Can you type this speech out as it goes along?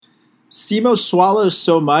Simo swallows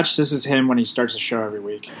so much. This is him when he starts the show every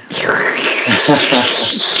week.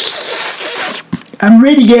 I'm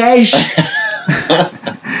ready, guys.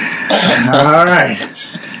 All right.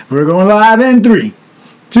 We're going live in 3,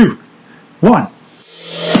 2, 1.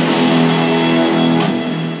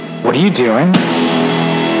 What are you doing?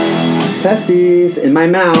 Testes in my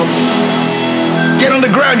mouth. Get on the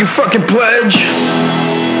ground, you fucking pledge!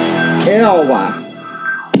 Ew.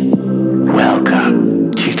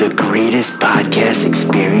 Welcome to the greatest podcast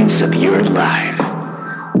experience of your life.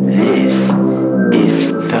 This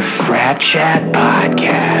is the Frat Chat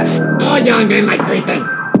Podcast. All young men like three things.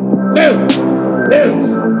 Food,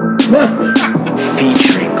 booze, pussy.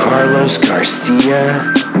 Featuring Carlos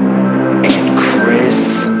Garcia and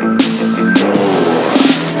Chris Moore.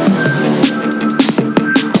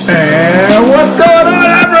 And what's going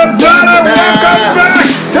on, everybody? Welcome back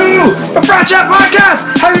to the Frat Chat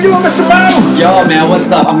Podcast. How you doing, Mr. Mo? Yo, man,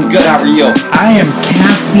 what's up? I'm good. How are you? I am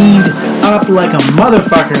caffeined up like a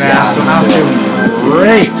motherfucker now, so I'm feeling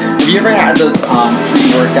great. Have you ever had those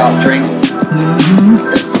pre-workout drinks? Mm-hmm.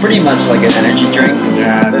 It's pretty much like an energy drink.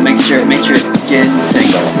 Yeah. It makes your skin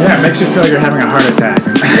tingle. Yeah, it makes you feel like you're having a heart attack.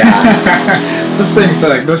 Yeah. those things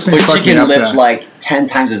But fuck you can up lift there. like 10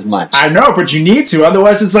 times as much. I know, but you need to.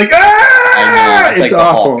 Otherwise, it's like, ah! I know. It's like the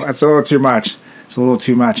awful. Hulk. It's a little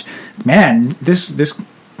too much. Man, this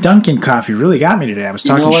Dunkin' coffee really got me today. I was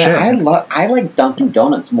talking shit. I like Dunkin'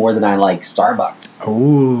 Donuts more than I like Starbucks.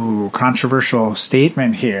 Ooh, controversial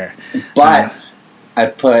statement here. But I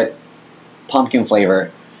put pumpkin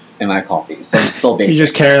flavor in my coffee, so I'm still basic. You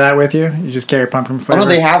just carry that with you? You just carry pumpkin Oh flavor? no,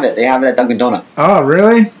 they have it. They have it at Dunkin' Donuts. Oh,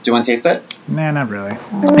 really? Do you want to taste it? Nah, not really. I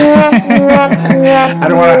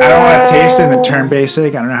don't want to taste it and then turn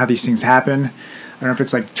basic. I don't know how these things happen. I don't know if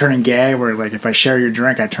it's like turning gay, where like if I share your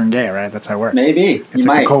drink, I turn gay, right? That's how it works. Maybe. It's You like a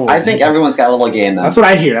might. cold. I think everyone's got a little gay in them. That's what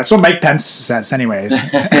I hear. That's what Mike Pence says anyways.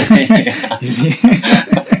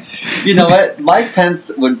 You know what? Mike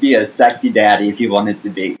Pence would be a sexy daddy if he wanted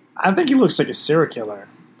to be. I think he looks like a serial killer.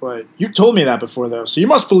 But you told me that before, though, so you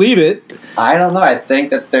must believe it. I don't know. I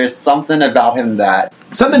think that there's something about him that...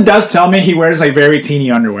 Something does tell me he wears like very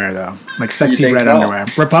teeny underwear though. Like sexy think red so? underwear.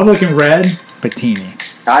 Republican red, but teeny.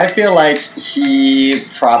 I feel like he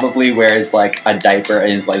probably wears like a diaper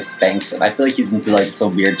and his wife spanks him. I feel like he's into like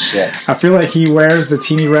some weird shit. I feel like he wears the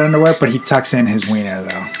teeny red underwear, but he tucks in his wiener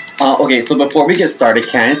though. Okay, so before we get started,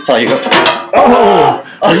 can I just tell you...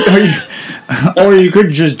 Or you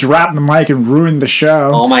could just drop the mic and ruin the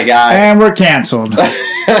show. Oh my god. And we're canceled.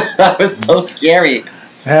 That was so scary.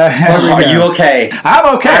 Are you okay?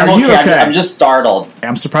 I'm okay. Are you okay? I'm just startled.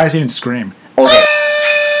 I'm surprised he didn't scream. Okay.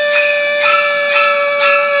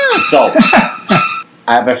 So, I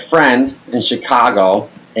have a friend in Chicago,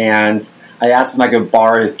 and I asked him if I could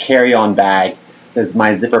borrow his carry-on bag because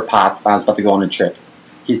my zipper popped when I was about to go on a trip.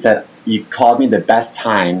 He said, "You called me the best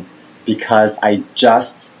time because I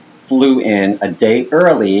just flew in a day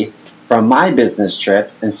early from my business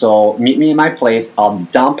trip, and so meet me in my place. I'll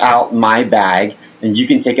dump out my bag, and you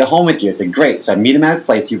can take it home with you." I said, "Great." So I meet him at his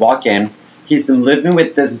place. You walk in. He's been living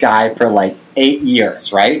with this guy for like 8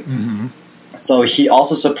 years, right? Mm-hmm. So he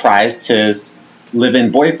also surprised his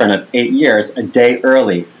live-in boyfriend of 8 years a day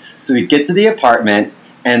early. So we get to the apartment,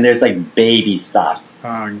 and there's like baby stuff.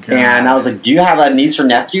 Oh, God. And I was like, "Do you have a niece or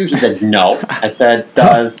nephew?" He said, "No." I said,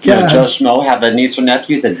 "Does Joe Schmo have a niece or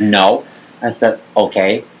nephew?" He said, "No." I said,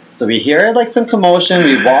 "Okay." So we hear like some commotion.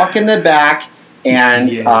 We walk in the back,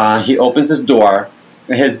 and Yes. he opens his door.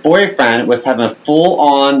 His boyfriend was having a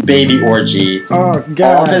full-on baby orgy. Oh,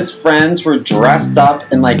 God. All of his friends were dressed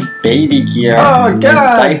up in like baby gear, Oh,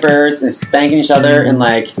 God. and diapers, and spanking each other, and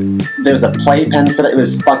like there was a playpen set. It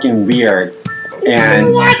was fucking weird. And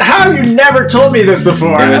What? How have you never told me this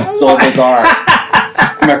before? it was so bizarre.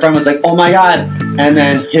 And my friend was like, "Oh my god!" And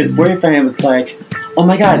then his boyfriend was like, "Oh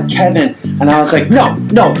my god, Kevin!" And I was like,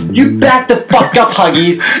 "No, you back the fuck up,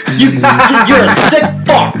 Huggies. You're a sick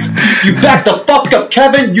fuck. You back the fuck up,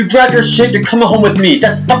 Kevin. You grab your shit. You're coming home with me.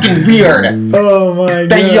 That's fucking weird. Oh, my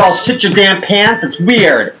Spank y'all shit your damn pants. It's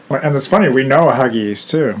weird." And it's funny, we know Huggies,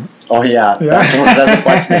 too. Oh yeah, that's a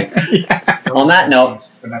flex thing. On that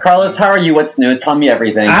note, Carlos, how are you? What's new? Tell me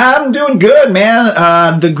everything. I'm doing good,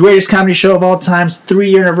 man. The greatest comedy show of all time's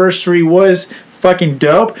 3-year anniversary was fucking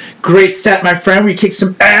dope. Great set, my friend. We kicked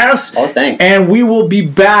some ass. Oh, thanks. And we will be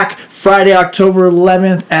back Friday, October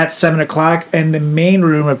 11th at 7 o'clock in the main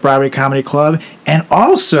room at Broadway Comedy Club. And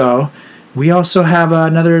also, we also have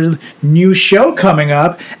another new show coming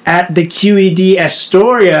up at the QED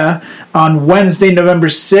Astoria on Wednesday, November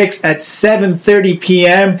 6th at 7:30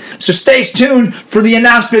 p.m. So stay tuned for the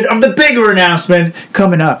announcement of the bigger announcement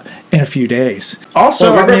coming up in a few days. So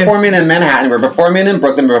Also, we're performing in Manhattan, we're performing in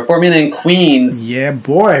Brooklyn, we're performing in Queens. yeah,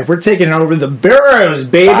 boy, we're taking over the boroughs,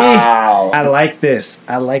 baby. Wow. I like this.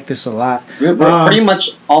 I like this a lot. We're pretty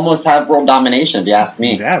much almost have world domination, if you ask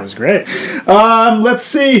me. That was great. Let's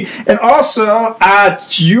see. And also,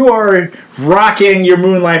 you are rocking your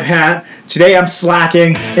Moonlife hat. Today I'm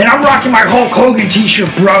slacking. And I'm rocking my Hulk Hogan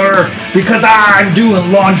t-shirt, brother, because I'm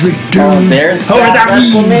doing laundry, dude. Oh, there's that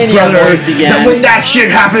WrestleMania voice again. That when that shit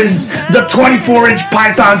happens, the 24-inch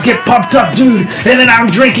pythons get pumped up, dude. And then I'm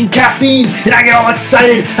drinking caffeine, and I get all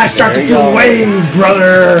excited. I start to feel waves,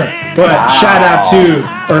 brother. But shout out to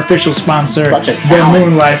our official sponsor, The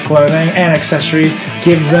Moonlife Clothing and Accessories.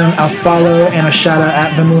 Give them a follow and a shout out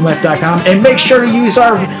at themoonlife.com. And make sure to use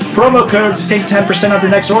our promo code to save 10% off your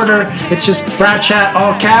next order. It's just Frat Chat,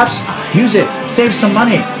 all caps. Use it. Save some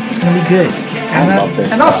money. It's going to be good.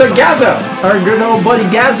 And also Gazzo, our good old buddy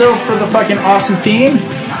Gazzo for the fucking awesome theme.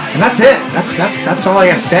 And that's it. That's all I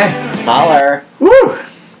got to say. Holler. Woo!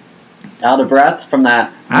 Out of breath from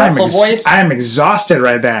that muscle voice? I am exhausted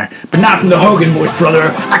right there. But not from the Hogan voice, brother.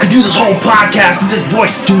 I could do this whole podcast in this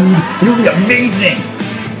voice, dude. It would be amazing.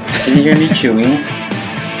 Can you hear me chewing?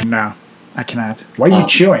 No, I cannot. Why are you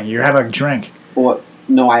chewing? You have a drink. Well,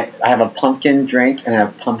 no, I have a pumpkin drink and I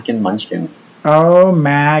have pumpkin munchkins. Oh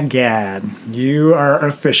my god. You are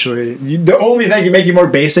officially... the only thing can make you more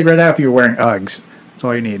basic right now if you're wearing Uggs. That's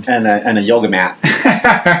all you need. And a yoga mat.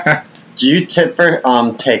 Do you tip for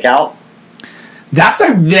takeout? That's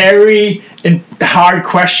a very hard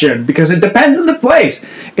question because it depends on the place.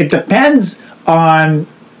 It depends on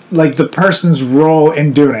like the person's role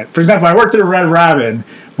in doing it. For example, I worked at a Red Robin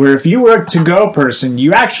where if you were a to-go person,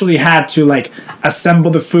 you actually had to like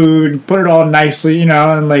assemble the food, put it all nicely, you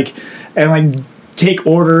know, and like take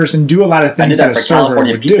orders and do a lot of things I did that that a for server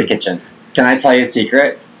California would Pizza do. Kitchen. Can I tell you a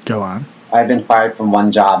secret? Go on. I've been fired from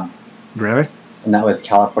one job, Really? and that was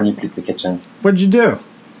California Pizza Kitchen. What'd you do?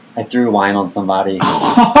 I threw wine on somebody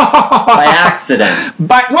by accident.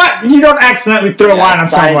 But what? You don't accidentally throw wine on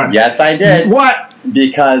someone. Yes, I did. What?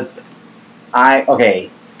 Because Okay,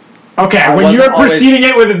 I when you're wasn't always- proceeding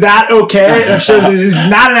it with that, that shows it's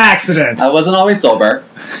not an accident. I wasn't always sober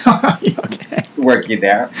Okay. working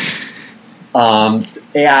there.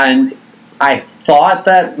 And I thought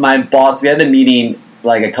that my boss, we had the meeting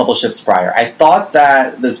like a couple shifts prior. I thought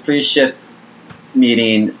that this pre-shift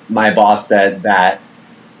meeting, my boss said that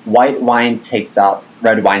white wine takes out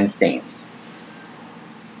red wine stains.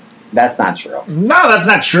 That's not true. No, that's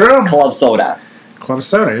not true. Club soda. Club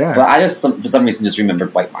soda, yeah. But I just, for some reason, just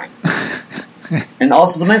remembered white wine. And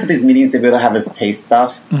also, sometimes at these meetings, they would have us taste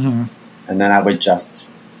stuff. Mm-hmm. And then I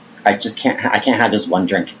can't have just one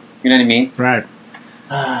drink. You know what I mean? Right.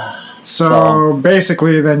 So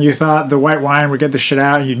basically, then you thought the white wine would get the shit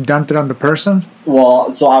out and you dumped it on the person? Well,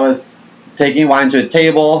 so I was taking wine to a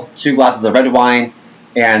table, 2 glasses of red wine,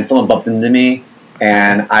 and someone bumped into me,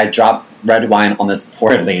 and I dropped red wine on this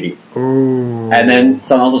poor lady. Ooh. And then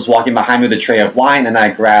someone else was walking behind me with a tray of wine, and I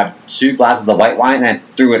grabbed 2 glasses of white wine and I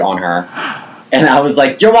threw it on her. And I was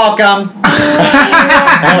like, "You're welcome." And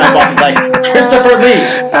my boss was like, "Christopher Lee,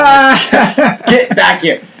 get back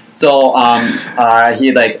here." So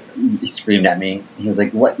he screamed at me. He was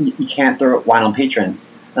like, "What? You can't throw wine on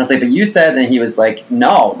patrons." And I was like, "But you said," and he was like,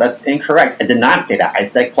 "No, that's incorrect. I did not say that. I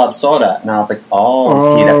said club soda." And I was like,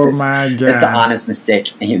 see, that's it. My God. That's an honest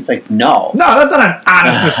mistake." And he was like, "No." No, that's not an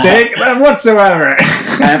honest mistake whatsoever.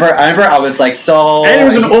 I remember I was like, so... And it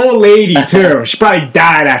was an old lady, too. She probably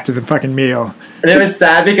died after the fucking meal. And it was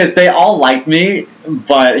sad because they all liked me,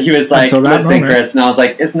 but he was like, "Listen, moment. Chris," and I was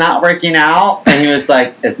like, "It's not working out." And he was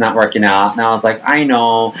like, "It's not working out." And I was like, "I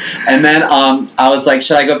know." And then I was like,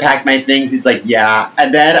 "Should I go pack my things?" He's like, "Yeah."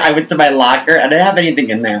 And then I went to my locker. I didn't have anything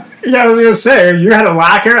in there. Yeah, I was going to say, you had a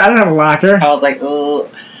locker? I didn't have a locker. I was like, ugh.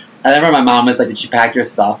 I remember my mom was like, "Did you pack your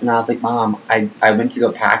stuff?" And I was like, "Mom, I went to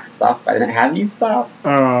go pack stuff, but I didn't have any stuff."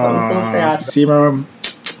 That was so sad. Simo,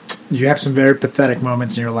 you have some very pathetic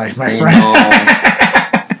moments in your life, my friend.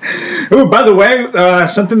 Oh, by the way,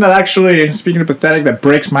 something that actually, speaking of pathetic, that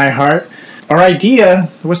breaks my heart, our idea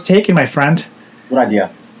was taken, my friend. What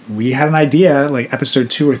idea? We had an idea, like episode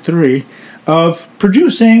 2 or 3, of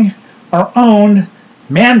producing our own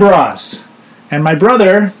man bras. And my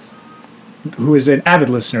brother, who is an avid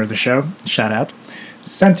listener of the show, shout out,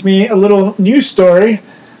 sent me a little news story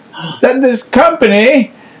that this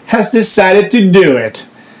company has decided to do it.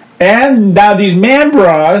 And now these man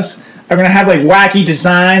bras are going to have like wacky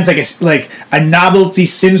designs, like a novelty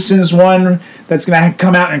Simpsons one that's going to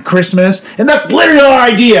come out in Christmas. And that's literally our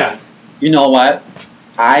idea. You know what?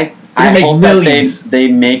 I make hope millions. that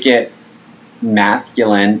they make it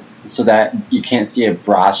masculine so that you can't see a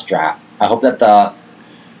bra strap. I hope that the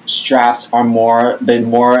straps are more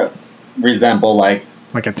resemble like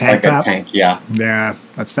a tank top? a tank, yeah. Yeah,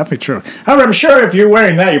 that's definitely true. However, I'm sure if you're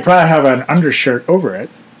wearing that, you probably have an undershirt over it.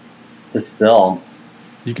 But still,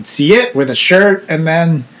 you could see it with a shirt and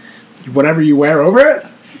then whatever you wear over it.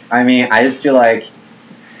 I mean, I just feel like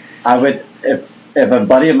I would if a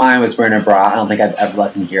buddy of mine was wearing a bra, I don't think I'd ever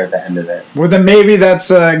let him hear at the end of it. Well, then maybe that's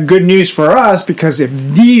good news for us, because if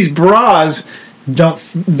these bras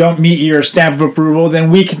don't meet your stamp of approval,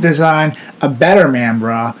 then we can design a better man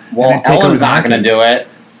bra. Well, Ellen's not going to do it.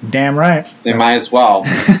 Damn right. So you might as well.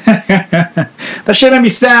 That shit made me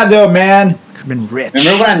sad, though, man. Could have been rich.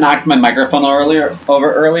 Remember when I knocked my microphone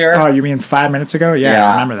over earlier? Oh, you mean 5 minutes ago? Yeah.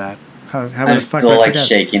 I remember that. I'm still like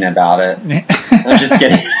shaking about it. I'm just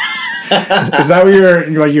kidding. Is that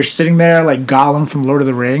where you're sitting there like Gollum from Lord of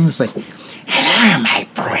the Rings, like, hello, my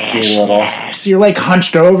precious. You're like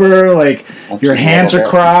hunched over, like your hands are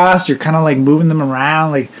crossed. You're kind of like moving them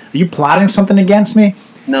around. Like, are you plotting something against me?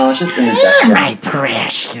 No, it's just indigestion. My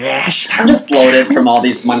precious. I'm just bloated from all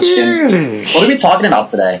these munchkins. What are we talking about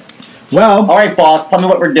today? Well, all right, boss. Tell me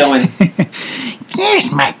what we're doing.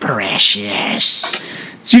 Yes, my precious.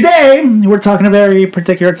 Today, we're talking a very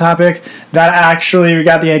particular topic that actually we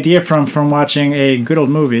got the idea from watching a good old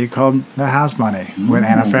movie called The House Bunny with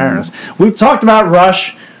Anna Faris. We've talked about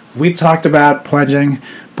Rush, we've talked about pledging,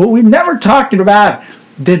 but we've never talked about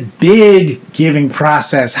the bid giving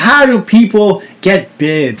process. How do people get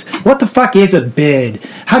bids? What the fuck is a bid?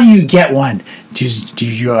 How do you get one? Do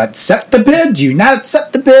you accept the bid? Do you not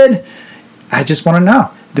accept the bid? I just want to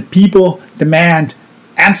know. The people demand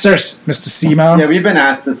answers, Mr. Simo. Yeah, we've been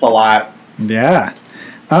asked this a lot. Yeah.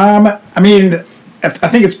 I mean, I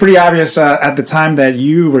think it's pretty obvious at the time that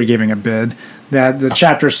you were giving a bid that the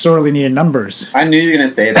chapter sorely needed numbers. I knew you were going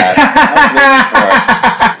to say that. I was waiting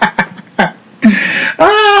for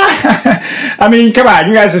it. I mean, come on.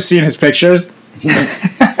 You guys have seen his pictures.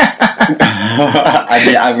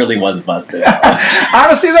 I really was busted.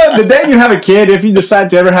 Honestly, though, the day you have a kid, if you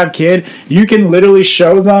decide to ever have a kid, you can literally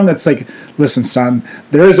show them. It's like, listen, son,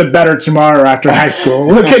 there is a better tomorrow after high school.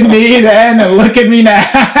 Look at me then and look at me now.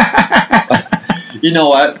 You know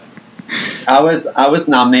what? I was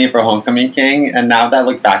nominated for Homecoming King, and now that I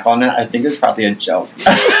look back on it, I think it's probably a joke.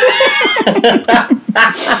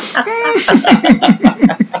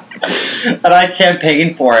 And I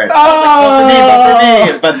campaigned for it.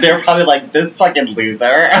 Vote for me. But they're probably like, this fucking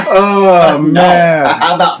loser. Oh, man.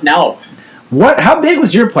 How about no? How big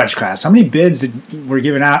was your pledge class? How many bids were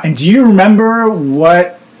given out? And do you remember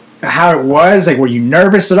how it was? Like, were you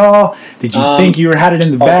nervous at all? Did you think you had it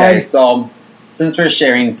in the bag? Okay, so since we're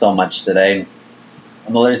sharing so much today,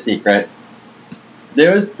 another secret.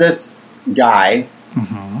 There was this guy.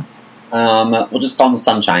 Mm-hmm. We'll just call him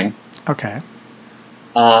Sunshine. Okay.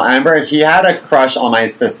 I remember he had a crush on my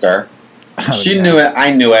sister. She knew it.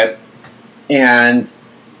 I knew it. And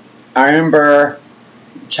I remember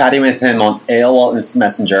chatting with him on AOL Instant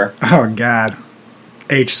Messenger. Oh, God.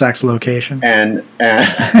 Age, sex, location. And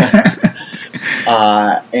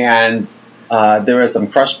there was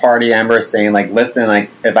some crush party. I remember saying, like, listen, like,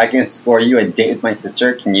 if I can score you a date with my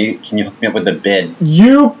sister, can you hook me up with a bid?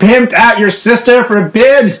 You pimped out your sister for a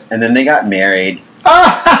bid? And then they got married.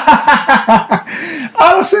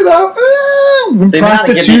 Honestly, though, when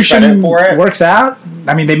prostitution works out,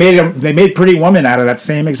 I mean, they made Pretty Woman out of that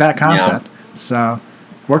same exact concept. Yeah. So,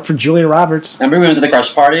 worked for Julia Roberts. I remember we went to the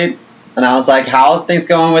crush party, and I was like, how's things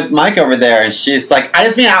going with Mike over there? And she's like, I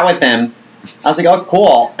just been out with him. I was like, oh,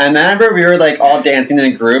 cool. And then I remember we were like all dancing in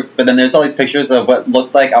a group, but then there's all these pictures of what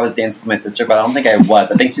looked like I was dancing with my sister, but I don't think I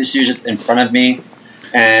was. I think she was just in front of me.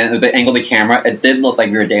 And the angle of the camera, it did look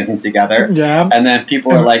like we were dancing together. Yeah. And then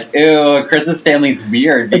people were like, ew, Chris's family's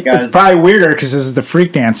weird because... It's probably weirder because this is the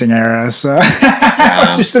freak dancing era, so... Yeah.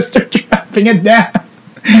 What's your sister dropping it down?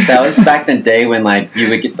 That was back in the day when, like, you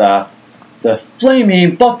would get the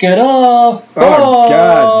flaming bucket off. Oh,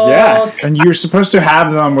 God, yeah. And you were supposed to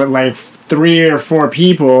have them with, like, 3 or 4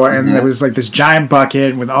 people, and there was like this giant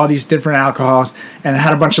bucket with all these different alcohols, and it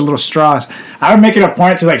had a bunch of little straws. I would make it a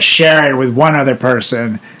point to like share it with one other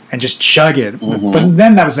person and just chug it. Mm-hmm. But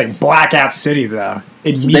then that was like blackout city, though.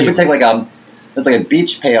 So they would take like a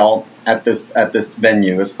beach pail at this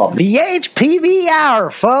venue. It's called the HPV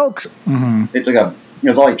Hour, folks. Mm-hmm. They took it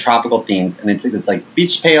was all like tropical themes, and they took this like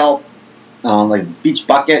beach pail, like this beach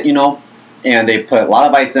bucket, you know, and they put a lot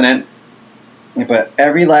of ice in it. They put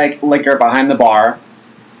every like liquor behind the bar,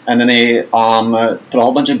 and then they put a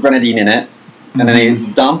whole bunch of grenadine in it, and then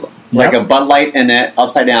they dump like a Bud Light in it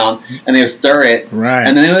upside down, and they would stir it, right?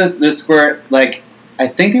 And then they would squirt like I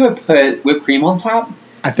think they would put whipped cream on top,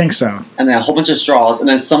 I think so. and then a whole bunch of straws, and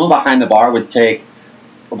then someone behind the bar would take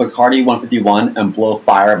a Bacardi 151 and blow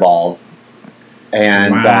fireballs,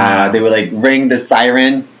 and Wow. they would like ring the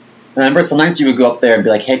siren. And I remember sometimes you would go up there and be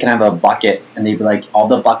like, "Hey, can I have a bucket?" And they'd be like, "All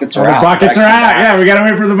the buckets are All the out." buckets are Gotta come out. back. Yeah, we gotta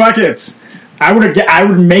wait for the buckets. I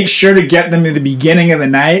would make sure to get them in the beginning of the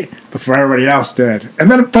night before everybody else did, and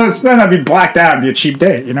then I'd be blacked out. It'd be a cheap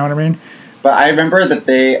date. You know what I mean? But I remember that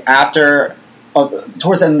they,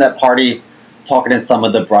 towards the end of that party, talking to some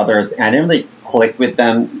of the brothers, and I didn't really click with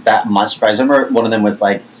them that much. But I remember one of them was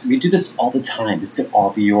like, "We do this all the time. This could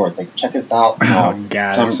all be yours. Like, check us out. You know, Oh,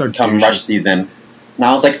 God, come, it's so come douchey. rush season." And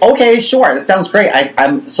I was like, "Okay, sure. That sounds great.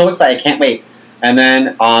 I'm so excited. I can't wait." And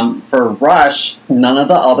then for Rush, none of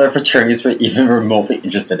the other fraternities were even remotely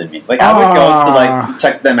interested in me. Like, I would go to like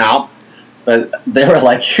check them out, but they were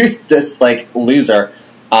like, "Who's this like loser?"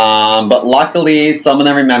 But luckily, some of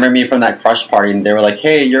them remember me from that crush party, and they were like,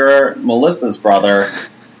 "Hey, you're Melissa's brother."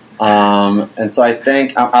 And so I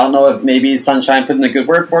think, I don't know if maybe Sunshine put in a good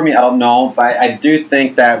word for me, I don't know, but I do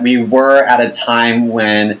think that we were at a time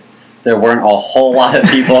when there weren't a whole lot of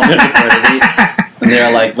people in the fraternity, and they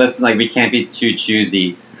were like, "Listen, like, we can't be too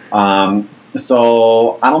choosy."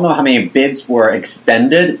 So I don't know how many bids were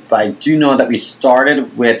extended, but I do know that we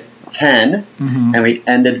started with 10, and we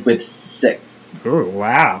ended with 6. Oh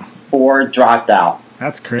wow, 4 dropped out.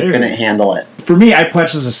 that's They crazy. couldn't handle it. For me, I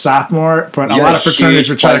pledged as a sophomore, but a You lot had of a fraternities huge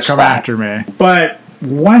were trying to pledge come class. after me. But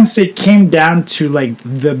once it came down to like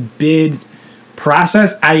the bid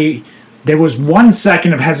process, there was 1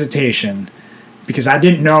 second of hesitation because I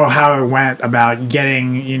didn't know how it went about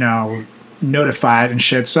getting, notified and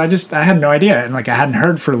shit. So I had no idea, and like I hadn't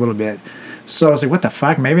heard for a little bit. So I was like, "What the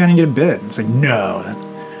fuck? Maybe I didn't get a bid." It's like, no,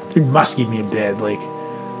 they must give me a bid. Like,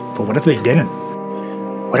 but what if they didn't?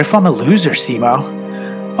 What if I'm a loser, Simo?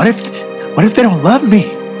 What if they don't love me?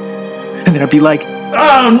 And then I'd be like,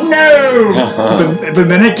 "Oh no!" but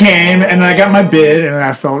then it came, and I got my bid, and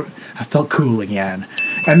I felt cool again.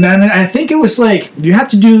 And then I think it was like you have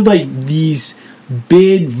to do like these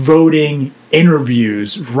bid voting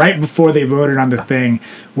interviews right before they voted on the thing,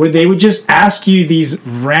 where they would just ask you these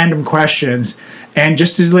random questions, and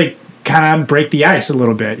just to like kind of break the ice a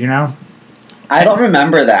little bit, I don't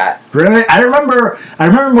remember that. Really? I remember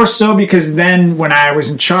more so because then when I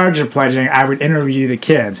was in charge of pledging, I would interview the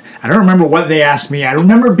kids. I don't remember what they asked me. I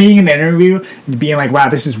remember being in the interview and being like, "Wow,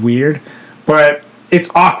 this is weird," but it's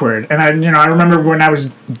awkward. And I remember when I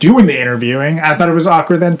was doing the interviewing, I thought it was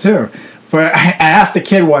awkward then too. But I asked a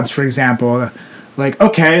kid once, for example, like,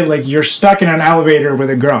 "Okay, like you're stuck in an elevator with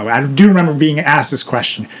a girl." I do remember being asked this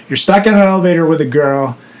question. You're stuck in an elevator with a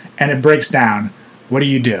girl and it breaks down. What do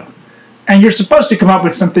you do? And you're supposed to come up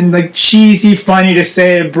with something like cheesy, funny to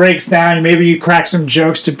say. It breaks down. Maybe you crack some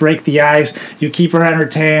jokes to break the ice. You keep her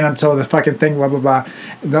entertained until the fucking thing, blah, blah, blah.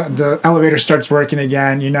 The elevator starts working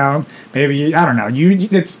again, Maybe, I don't know.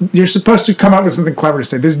 You're supposed to come up with something clever to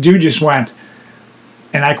say. This dude just went,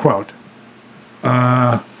 and I quote,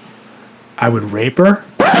 "I would rape her."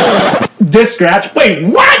 Disc scratch. Wait,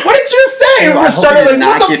 what? What did you say? I We hope started they did like,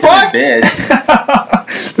 not what the give him a fuck? bid.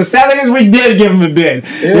 The sad thing is we did give him a bid.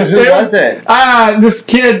 Who was it? This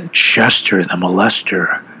kid. Chester the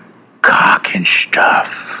molester. Cock and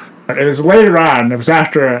stuff. It was later on. It was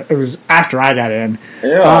after I got in.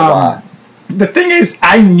 Ew. The thing is,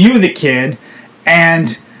 I knew the kid,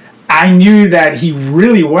 and I knew that he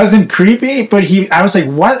really wasn't creepy. But I was like,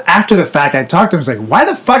 what? After the fact, I talked to him. I was like, "Why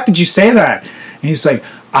the fuck did you say that?" And he's like,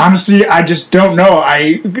 "Honestly, I just don't know.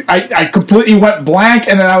 I completely went blank,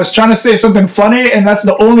 and then I was trying to say something funny, and that's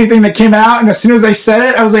the only thing that came out. And as soon as I said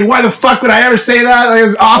it, I was like, why the fuck would I ever say that? Like, it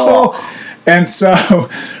was awful." Oh. And so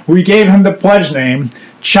we gave him the pledge name,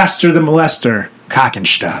 Chester the Molester, Cock and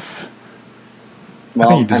Stuff.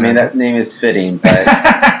 Well, you I deserve mean, it. that name is fitting, but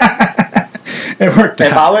It worked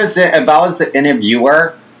if out. I was the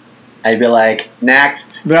interviewer, I'd be like,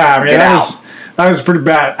 "Next." Yeah, I mean, Get that was pretty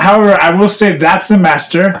bad. However, I will say that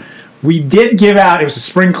semester, we did give out, it was a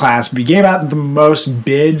spring class, we gave out the most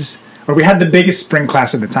bids, or we had the biggest spring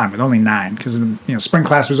class at the time with only 9, because spring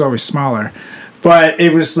class was always smaller. But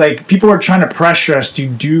it was like people were trying to pressure us to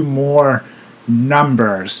do more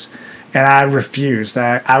numbers, and I refused.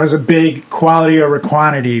 I was a big quality over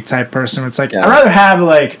quantity type person. It's like, Yeah. I'd rather have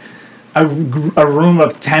like a room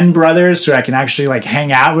of 10 brothers who I can actually like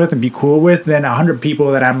hang out with and be cool with than 100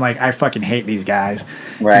 people that I'm like, I fucking hate these guys.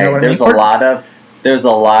 Right. You know what I There's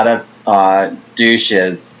mean? a lot of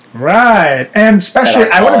douches. Right. And especially,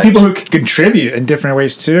 At our I wanted college. people who could contribute in different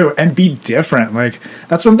ways too and be different. Like,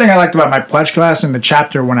 that's one thing I liked about my pledge class and the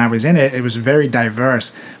chapter when I was in it. It was very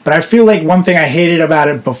diverse. But I feel like one thing I hated about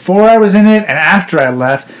it before I was in it and after I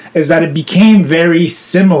left is that it became very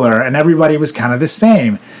similar and everybody was kind of the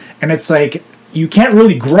same. And it's like, you can't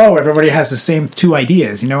really grow if everybody has the same two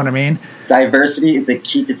ideas. You know what I mean? Diversity is the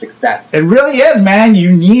key to success. It really is, man. You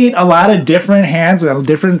need a lot of different hands and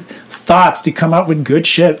different thoughts to come up with good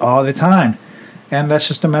shit all the time. And that's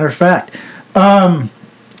just a matter of fact.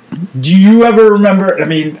 Do you ever remember, I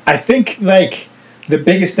mean, I think like the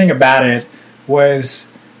biggest thing about it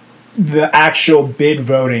was the actual bid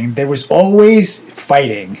voting. There was always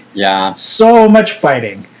fighting. Yeah. So much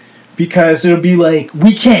fighting. Because it'll be like,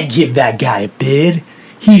 we can't give that guy a bid.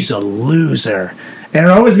 He's a loser. And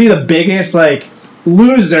it'll always be the biggest, like,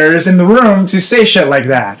 losers in the room to say shit like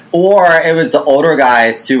that. Or it was the older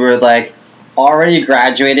guys who were like already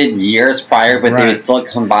graduated years prior, but they would still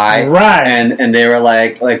come by. Right. And they were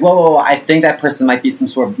like, whoa, I think that person might be some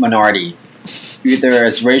sort of minority. Either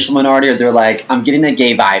it's racial minority or they're like, I'm getting a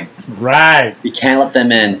gay vibe. Right. You can't let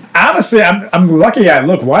them in. Honestly, I'm lucky I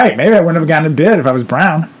look white. Maybe I wouldn't have gotten a bid if I was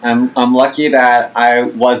brown. I'm lucky that I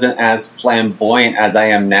wasn't as flamboyant as I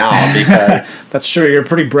am now because That's true. You're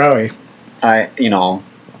pretty broy.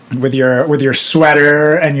 With your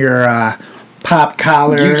sweater and your pop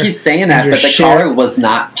collar. You keep saying that, and but your the collar was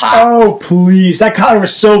not popped. Oh, please. That collar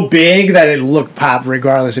was so big that it looked pop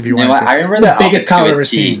regardless if you You know wanted what? to. I remember It's the the biggest collar I've ever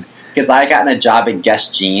seen. Because I got in a job at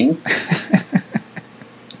Guess Jeans.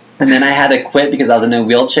 And then I had to quit because I was in a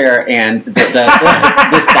wheelchair and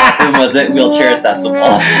the staff room wasn't wheelchair accessible.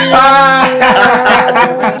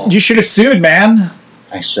 You should have sued, man.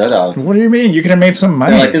 I should have. What do you mean? You could have made some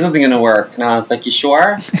money. They're like, this isn't going to work. And I was like, you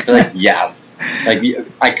sure? They're like, yes. Like,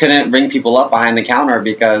 I couldn't ring people up behind the counter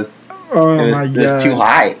because it was too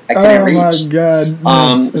high. I couldn't reach. Oh, my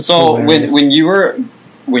God. That's So hilarious.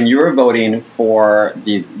 when you were voting for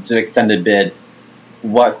these extended bid,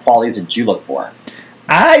 what qualities did you look for?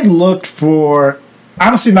 I looked for,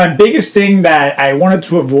 honestly, my biggest thing that I wanted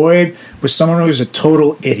to avoid was someone who was a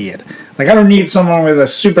total idiot. Like, I don't need someone with a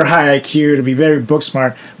super high IQ to be very book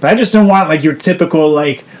smart, but I just don't want, like, your typical,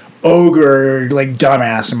 like, ogre, like,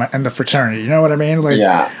 dumbass in the fraternity. You know what I mean? Like,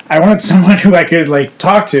 Yeah. I wanted someone who I could, like,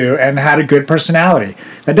 talk to and had a good personality.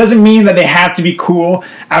 That doesn't mean that they have to be cool.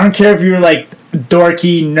 I don't care if you're, like,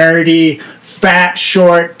 dorky, nerdy, fat,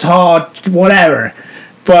 short, tall, whatever.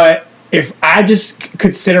 But if I just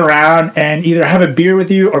could sit around and either have a beer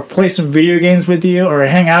with you or play some video games with you or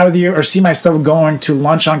hang out with you or see myself going to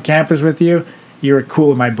lunch on campus with you, you were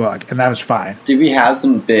cool in my book. And that was fine. Did we have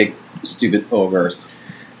some big, stupid ogres?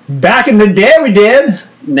 Back in the day, we did.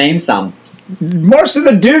 Name some. Most of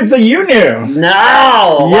the dudes that you knew.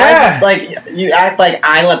 No! Yeah. Like, you act like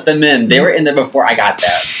I let them in. They were in there before I got there.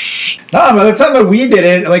 No, by the time that we did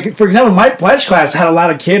it, like, for example, my pledge class had a lot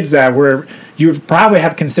of kids that were, you would probably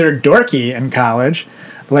have considered dorky in college.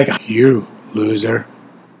 Like, You, loser.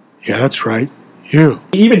 Yeah, that's right. You.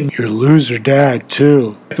 even Your loser dad,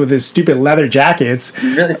 too. with his stupid leather jackets.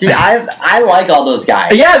 Really? See, I like all those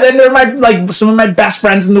guys. Yeah, then they're some of my best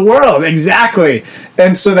friends in the world. Exactly.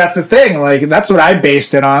 And so that's the thing. Like, that's what I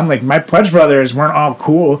based it on. Like, my pledge brothers weren't all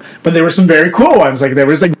cool, but there were some very cool ones. Like, there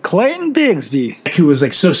was like Clayton Bigsby. who was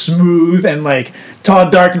like so smooth and like tall,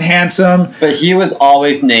 dark, and handsome. But he was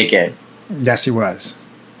always naked. Yes, he was.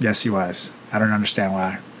 Yes, he was. I don't understand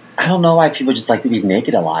why. I don't know why people just like to be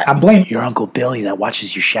naked a lot. I blame Your Uncle Billy that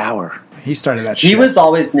watches you shower. He started that He shit. was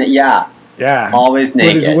always, yeah. always With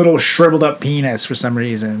his naked. little shriveled up penis for some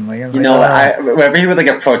reason. Like, You know, whenever he would like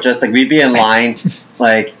approach us, like we'd be in line,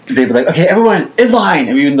 like they'd be like, "Okay, everyone in line,"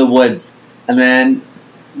 and we'd be in the woods, and then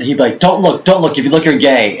he'd be like, "Don't look! If you look, you're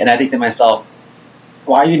gay." And I think to myself,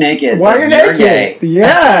 "Why are you naked? why are Like, you you're naked? gay.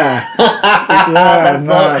 Yeah. That's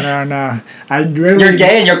so- No. I really. You're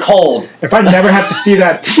gay and you're cold." If I never have to see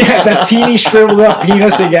that that teeny shriveled up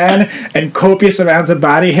penis again and copious amounts of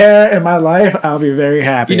body hair in my life, I'll be very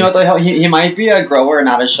happy. You know what? Though he might be a grower and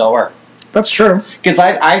not a shower. That's true. Because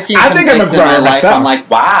I've seen I some think I'm a things in my grower life. myself. I'm like,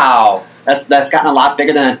 wow, that's gotten a lot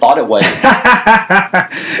bigger than I thought it would.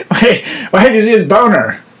 Wait, why'd you see his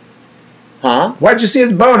boner? Huh? Why'd you see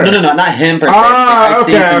his boner? No, not him per se. Ah, I've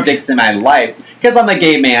seen okay, some okay. dicks in my life because I'm a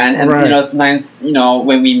gay man, and Right. you know sometimes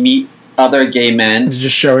when we meet other gay men, To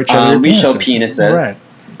just show each other. we your show penises. Right.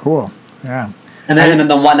 Cool. Yeah. and then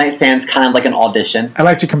the one night stand's kind of like an audition. I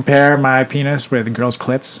like to compare my penis with girls'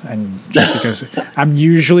 clits, and just because I'm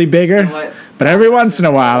usually bigger, what? but every once in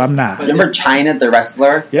a while I'm not. Remember China, the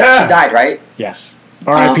wrestler? Yeah. She died, right? Yes.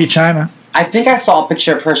 R.I.P. China. I think I saw a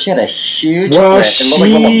picture of her. She had a huge Well, clit. It looked like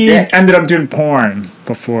a little she dick. ended up doing porn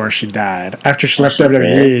before she died. After she left she WWE,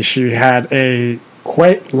 did? she had a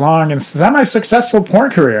quite long and semi-successful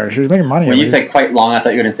porn career. She was making money. When at you least. said quite long, I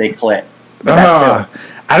thought you were going to say clit. But that too.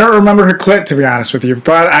 I don't remember her clit, to be honest with you,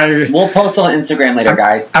 but We'll post on Instagram later,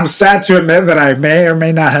 guys. I'm sad to admit that I may or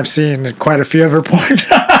may not have seen quite a few of her porn.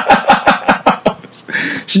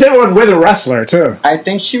 She did one with a wrestler, too. I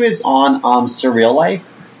think she was on Surreal Life.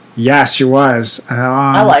 Yes, she was.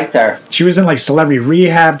 I liked her. She was in, like, Celebrity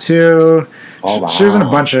Rehab, too. Oh, wow. She was in a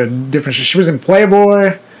bunch of different... She was in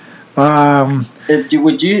Playboy.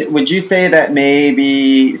 Would you say that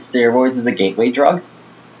maybe steroids is a gateway drug?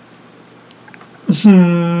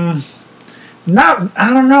 Not,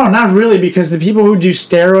 I don't know, not really, because the people who do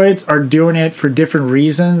steroids are doing it for different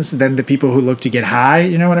reasons than the people who look to get high,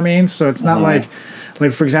 you know what I mean? So it's not like,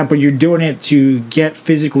 for example, you're doing it to get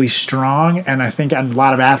physically strong, and I think a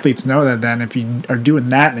lot of athletes know that then if you are doing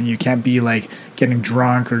that, then you can't be, like, getting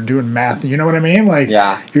drunk or doing math, you know what I mean? Like,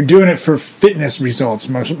 Yeah. You're doing it for fitness results,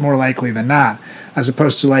 more likely than not, as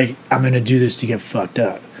opposed to, like, I'm going to do this to get fucked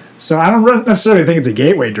up. So I don't necessarily think it's a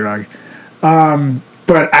gateway drug.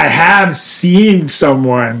 But I have seen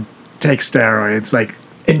someone take steroids, like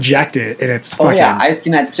inject it, and it's fucking... Oh yeah, I've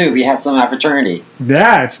seen that too. We had some at fraternity.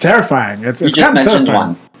 Yeah, it's terrifying. It's You just kinda mentioned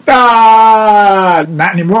terrifying. one.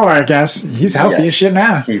 Not anymore, I guess. He's healthy as shit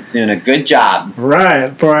now. He's doing a good job. Right,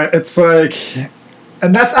 but it's like...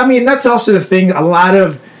 And that's also the thing a lot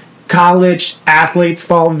of college athletes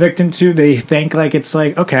fall victim to. They think like it's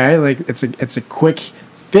like, okay, like it's a quick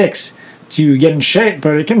fix to get in shape,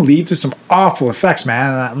 but it can lead to some awful effects,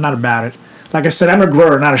 man. I'm not about it. Like I said, I'm a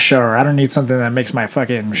grower, not a shower. I don't need something that makes my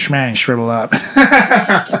fucking schmang shrivel up.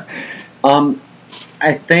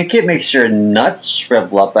 I think it makes your nuts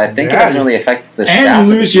shrivel up, but I think it doesn't really affect the shaft. And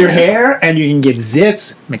you of lose the your penis. hair, and you can get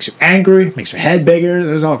zits, makes you angry, makes your head bigger.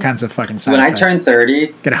 There's all kinds of fucking side When I effects. turned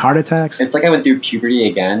 30, Get heart attacks. it's like I went through puberty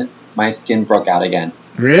again. My skin broke out again.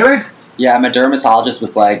 Really? Yeah, my dermatologist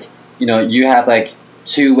was like, you have like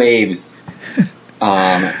 2 waves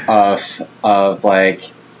of like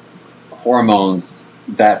hormones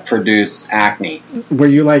that produce acne. Were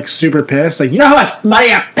you like super pissed? Like, you know how much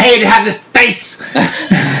money I paid to have this face?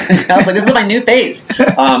 I was like, this is my new face.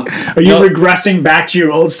 Are you regressing back to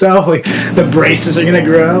your old self? Like, the braces are gonna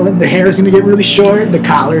grow, the hair is gonna get really short, the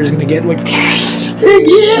collar is gonna get like.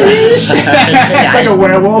 It's like a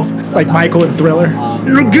werewolf, like Michael in Thriller.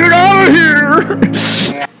 Get out of here!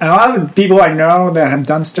 And a lot of the people I know that have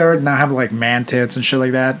done steroids now have like man tits and shit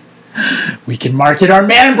like that. We can market our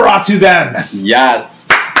man bra to them. Yes.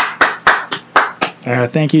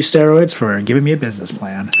 Thank you, steroids, for giving me a business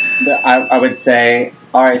plan. I would say,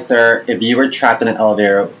 all right, sir, if you were trapped in an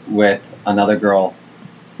elevator with another girl,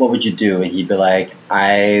 what would you do? And he'd be like,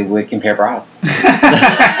 I would compare bras.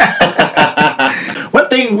 One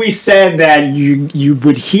thing we said that you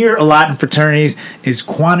would hear a lot in fraternities is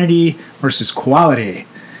quantity versus quality.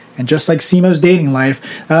 And just like Simo's dating life,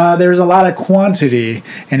 there's a lot of quantity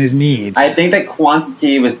in his needs. I think that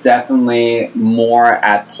quantity was definitely more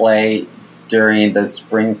at play during the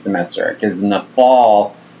spring semester, because in the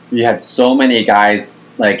fall, we had so many guys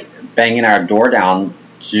like banging our door down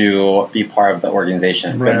to be part of the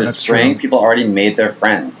organization. Right, But in the that's spring, true. people already made their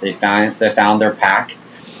friends. They found their pack,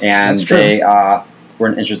 and That's true. they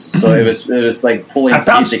weren't interested. So it was like pulling. I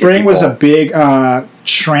found teeth to get spring was a people. big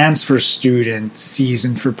transfer student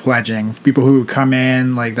season for pledging. People who come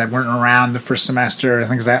in like that weren't around the first semester,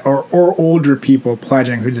 things like that, or older people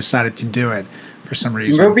pledging who decided to do it for some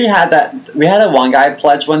reason. Remember we had a one guy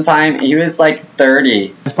pledge one time. He was like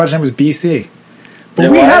 30. His pledge name was BC. But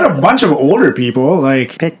It we had was? a bunch of older people,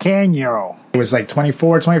 like Pequeño. It was like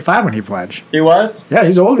 24, 25 when he pledged. He was? Yeah,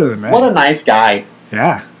 he's older than me. What a nice guy.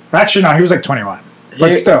 Yeah. Actually, no, he was like 21. But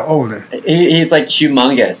He- still older. He's like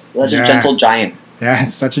humongous. Such Yeah. a gentle giant. Yeah,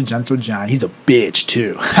 it's such a gentle John. He's a bitch,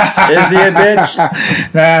 too. Is he a bitch?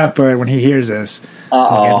 Nah, but when he hears this, he'll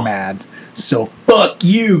Uh-oh. get mad. So, fuck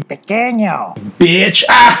you, Pequeño. Bitch.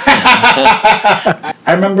 I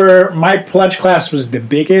remember my pledge class was the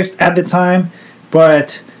biggest at the time,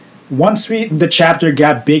 but once the chapter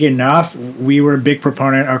got big enough, we were a big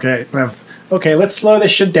proponent. Okay, let's slow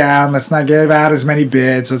this shit down. Let's not give out as many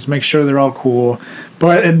bids. Let's make sure they're all cool.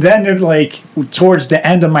 And then, towards the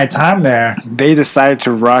end of my time there, they decided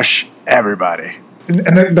to rush everybody.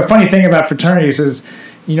 And the funny thing about fraternities is,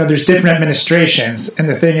 there's different administrations. And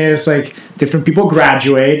the thing is, different people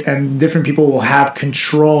graduate and different people will have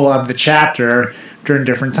control of the chapter during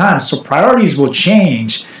different times. So priorities will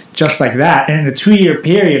change just like that. And in a 2-year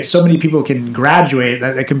period, so many people can graduate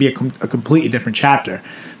that it can be a completely different chapter.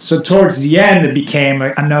 So towards the end, it became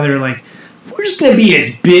another we're just going to be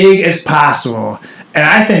as big as possible. And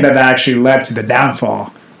I think that actually led to the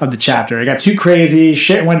downfall of the chapter. It got too crazy,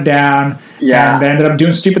 shit went down, and they ended up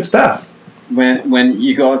doing stupid stuff. When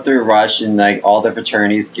you go through Rush and like all the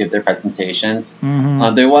fraternities give their presentations,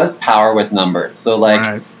 there was power with numbers. So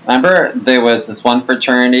like, remember there was this one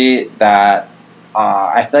fraternity that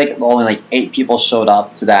I feel like only like 8 people showed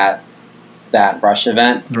up to that Rush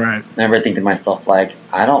event. Right. I remember thinking to myself like,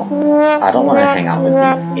 I don't want to hang out with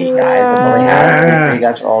these 8 guys. That's all they have. These 8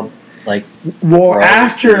 guys are all like. Well,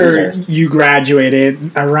 after you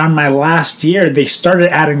graduated, around my last year, they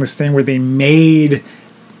started adding this thing where they made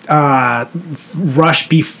Rush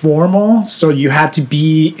be formal, so you had to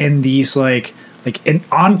be in these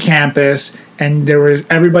on campus, and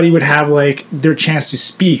everybody would have like their chance to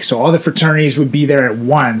speak. So all the fraternities would be there at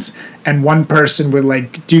once, and one person would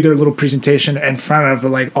like do their little presentation in front of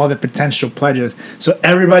like all the potential pledges. So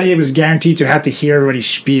everybody was guaranteed to have to hear everybody's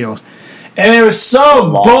spiel, and it was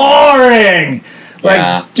so boring.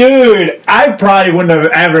 Like, dude, I probably wouldn't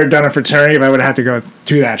have ever done a fraternity if I would have had to go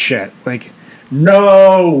through that shit. Like,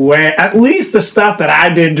 no way. At least the stuff that I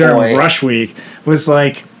did during Rush Week was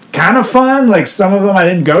like kind of fun. Like, some of them I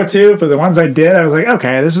didn't go to, but the ones I did, I was like,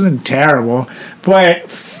 okay, this isn't terrible. But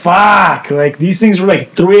fuck, like, these things were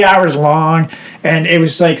like 3 hours long, and it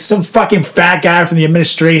was like some fucking fat guy from the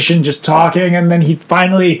administration just talking, and then he'd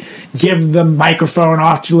finally give the microphone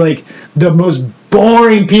off to like the most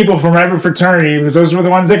boring people from every fraternity, because those were the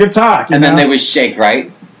ones that could talk. And then they would shake, right?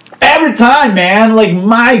 Every time, man. Like,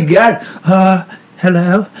 my God.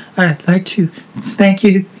 Hello. I'd like to thank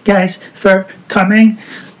you guys for coming.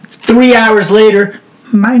 3 hours later,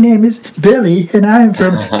 my name is Billy, and I am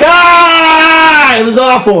from... It was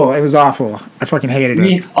awful. It was awful. I fucking hated it.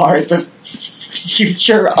 We are the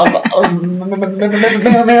future of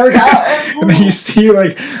America. And then you see,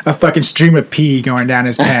 like, a fucking stream of pee going down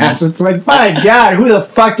his pants. It's like, my God, who the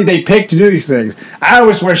fuck did they pick to do these things? I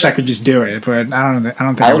always wish I could just do it, but I don't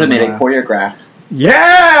think I would have made it choreographed.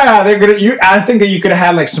 Yeah, I think that you could have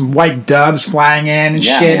had like some white doves flying in and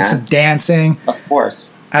shit, and some dancing. Of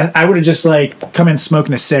course. I would have just like come in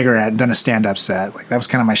smoking a cigarette and done a stand-up set. Like, that was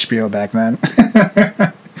kind of my spiel back then.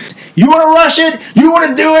 You want to rush it? You want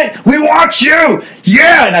to do it? We want you!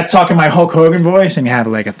 Yeah! And I'd talk in my Hulk Hogan voice, and you have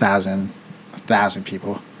like 1,000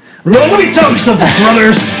 people. Let me tell you something,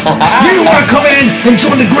 brothers. You want to come in and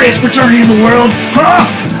join the greatest fraternity in the world? Huh?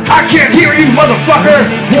 I can't hear you, motherfucker.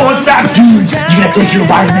 Well, if not, dudes, you gotta take your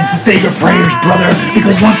vitamins and say your prayers, brother.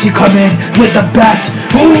 Because once you come in with the best,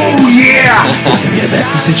 ooh, yeah, it's gonna be the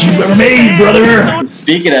best decision you ever made, brother.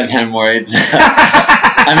 Speaking of hemorrhoids,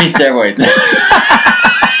 I mean steroids.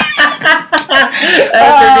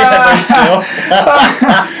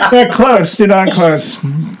 Yeah, close. You're not close.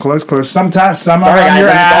 Close. Sometimes some are on your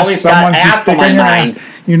ass. Someone's just sticking in your ass.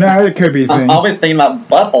 You know, it could be a thing. I'm always thinking about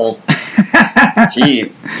buttholes.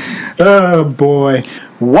 Jeez. Oh, boy.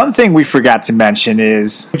 One thing we forgot to mention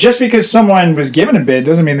is just because someone was given a bid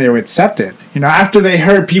doesn't mean they would accept it. You know, after they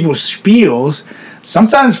heard people's spiels,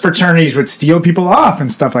 sometimes fraternities would steal people off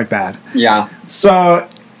and stuff like that. Yeah. So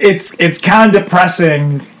it's kind of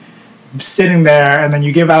depressing sitting there, and then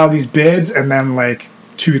you give out all these bids, and then like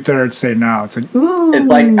 2/3 say no. It's like, ooh. It's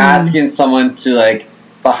like asking someone to like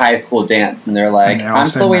the high school dance, and they're like, I'm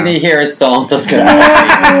still waiting to hear so-and-so's gonna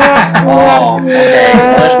ask me. Oh, okay.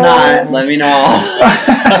 If not, let me know.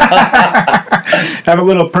 Have a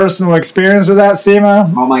little personal experience with that,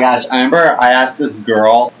 Seema? Oh my gosh, I remember I asked this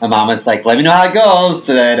girl, my mom was like, let me know how it goes.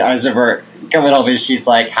 And I was remember coming home and she's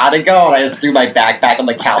like, how'd it go? And I just threw my backpack on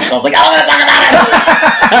the couch. And I was like, I don't want to talk about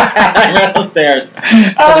it. I ran upstairs, put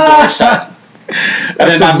the door shut. And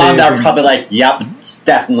then my mom that was probably like, yep, it's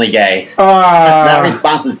definitely gay. That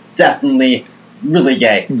response was definitely really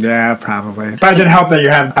gay. Yeah, probably. But it didn't help that you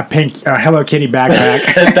have a pink Hello Kitty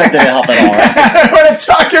backpack. That didn't help at all, right? I don't want to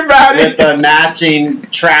talk about it. With a matching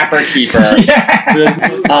trapper keeper. Yeah.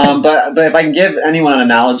 But if I can give anyone an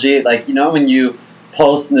analogy, like, you know when you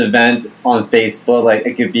post an event on Facebook, like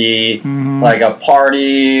it could be like a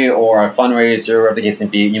party or a fundraiser, whatever the case may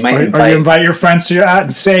be. You might invite your friends to out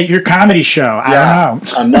and say your comedy show. I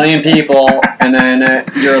don't know. 1 million people, and then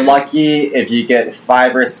you're lucky if you get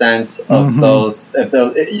 5% of those.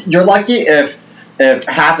 You're lucky if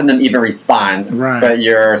half of them even respond, right? But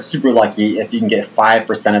you're super lucky if you can get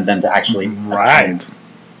 5% of them to actually attend.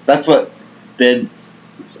 That's what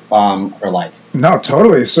bids are like. No,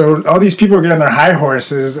 totally. So all these people would get on their high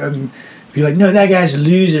horses and be like, no, that guy's a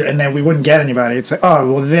loser, and then we wouldn't get anybody. It's like, oh,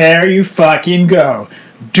 well, there you fucking go,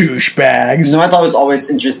 douchebags. You know what I thought was always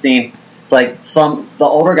interesting? It's like the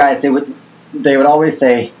older guys, they would always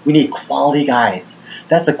say, we need quality guys.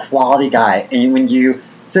 That's a quality guy. And when you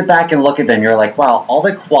sit back and look at them, you're like, wow, all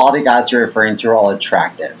the quality guys you're referring to are all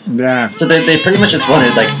attractive. Yeah. So they pretty much just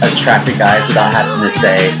wanted like attractive guys without having to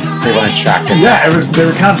say they want attractive Yeah, guys. they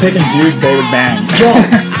were kind of picking dudes they would bang. Yo,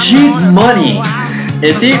 he's money.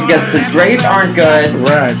 Is he? Because his grades aren't good.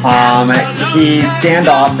 Right. He's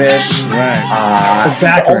standoffish. Right.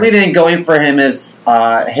 Exactly. The only thing going for him is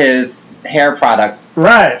his hair products.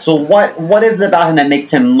 Right. So what is it about him that makes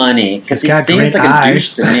him money? Because he He's got seems great like a eyes.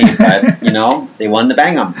 douche to me, but they wanted to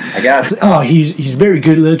bang him, I guess. Oh, he's very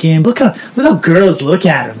good looking. Look how girls look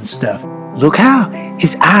at him and stuff. Look how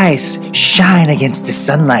his eyes shine against the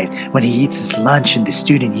sunlight when he eats his lunch in the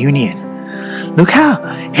student union. Look how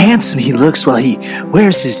handsome he looks while he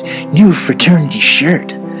wears his new fraternity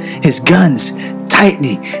shirt. His gun's tight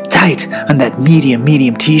on that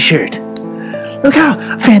medium t-shirt. Look how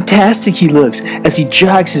fantastic he looks as he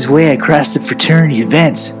jogs his way across the fraternity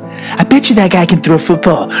events. I bet you that guy can throw a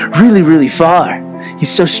football really, really far. He's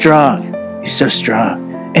so strong.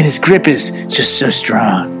 And his grip is just so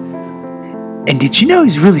strong. And did you know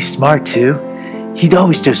he's really smart too? He'd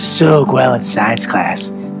always do so well in science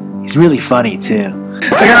class. He's really funny too.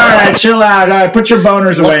 It's like, all right, chill out. All right, put your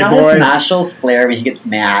boners Look away, how boys. his nostrils flare when he gets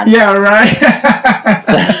mad. Yeah, right.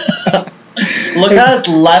 Look how his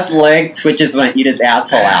left leg twitches when I eat his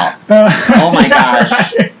asshole out. Oh my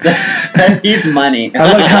gosh. He's money.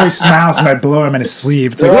 I like how he smiles when I blow him in his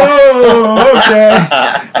sleeve. It's like, oh,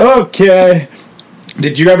 okay.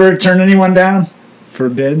 Did you ever turn anyone down for a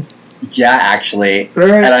bid? Yeah, actually. Right.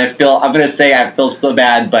 And I'm going to say I feel so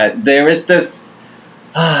bad, but there was this,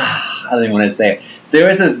 I don't even want to say it. There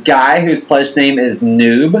was this guy whose pledge name is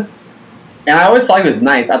Noob, and I always thought he was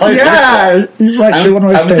nice. I thought he was really cool. He's actually one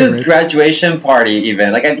of my I went to favorites. his graduation party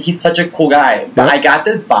even. Like, he's such a cool guy. But I got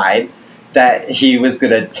this vibe that he was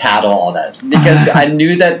going to tattle all this. Because I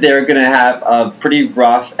knew that they were going to have a pretty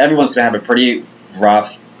rough, everyone's going to have a pretty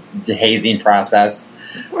rough hazing process.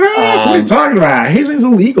 What are you talking about? Hazing's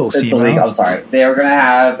illegal, It's Simo. illegal. I'm sorry. They were going to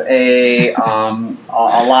have a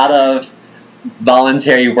lot of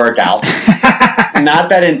voluntary workouts. Not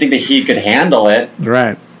that I didn't think that he could handle it,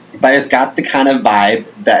 Right. but I just got the kind of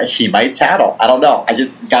vibe that he might tattle. I don't know. I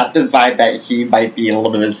just got this vibe that he might be a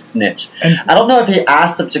little bit of a snitch. And- I don't know if he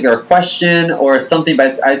asked a particular question or something,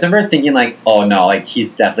 but I was remember thinking like, oh no, like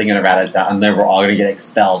he's definitely going to rat us out and then we're all going to get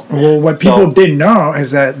expelled. Well, what So- people didn't know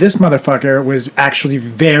is that this motherfucker was actually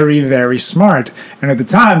very, very smart. And at the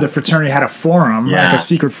time, the fraternity had a forum, like Yeah. a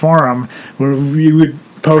secret forum, where we would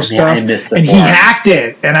post Yeah, I stuff. missed the And he forum. hacked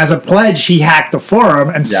it. And as a pledge, he hacked the forum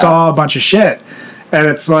and Yeah. saw a bunch of shit. And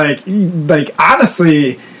it's like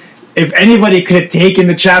honestly, if anybody could have taken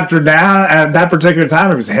the chapter down at that particular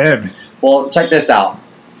time, it was him. Well, check this out.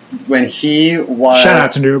 When he was... Shout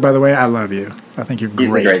out to New, by the way. I love you. I think you're great.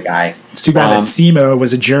 He's a great guy. It's too bad that Simo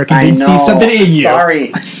was a jerk and I didn't know. see something in you.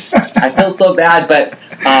 Sorry. I feel so bad, but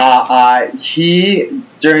he,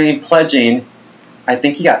 during pledging, I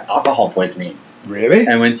think he got alcohol poisoning Really?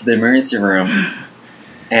 and went to the emergency room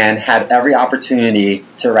and had every opportunity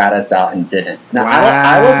to rat us out and didn't. Now,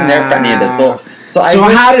 I wasn't there for any of this, so So I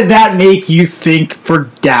wish how did that make you think for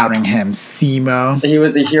doubting him, Simo? he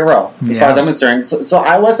was a hero, as Yeah. far as I'm concerned. So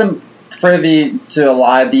I wasn't privy to a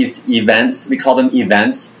lot of these events. We call them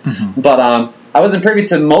events. Mm-hmm. But I wasn't privy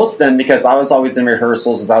to most of them because I was always in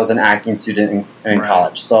rehearsals as I was an acting student in Right.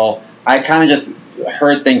 college. So I kind of just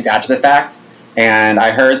heard things after the fact. And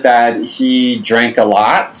I heard that he drank a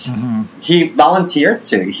lot. Mm-hmm. He volunteered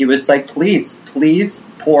to. He was like, please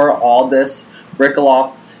pour all this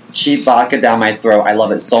Ricoloff cheap vodka down my throat. I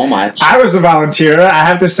love it so much. I was a volunteer, I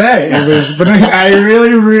have to say. It was, but I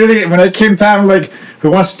really, when it came time, like,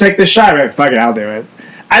 who wants to take this shot? Right, fuck it, I'll do it.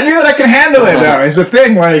 I knew that I could handle it, though. It's the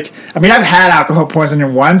thing, like, I mean, I've had alcohol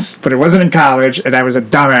poisoning once, but it wasn't in college, and I was a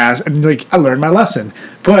dumbass, and, like, I learned my lesson.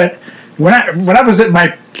 But when I was at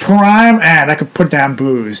my prime, and I could put down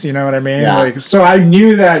booze, you know what I mean? Yeah. Like, so I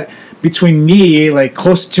knew that between me, like,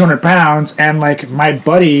 close to 200 pounds, and, like, my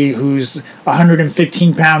buddy who's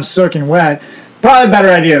 115 pounds soaking wet, probably a better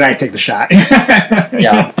idea that I take the shot.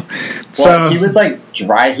 Yeah. So Well, he was like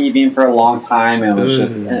dry heaving for a long time, and was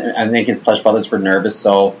just. I think his flesh brothers were nervous,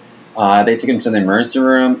 so they took him to the emergency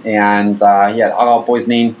room, and he had alcohol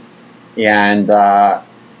poisoning, and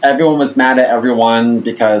everyone was mad at everyone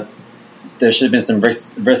because there should have been some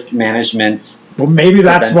risk management. well, maybe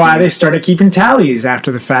that's why preventing- they started keeping tallies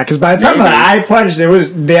after the fact. Because by the time Maybe. that I pledged,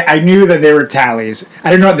 I knew that they were tallies. I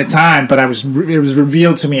didn't know at the time, but it was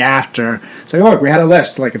revealed to me after. It's like, look, we had a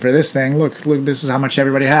list. Like for this thing, look, this is how much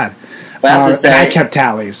everybody had. But I have to and say, I kept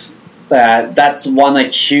tallies. that's one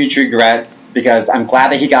like huge regret because I'm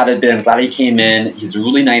glad that he got a bid. I'm glad he came in. He's a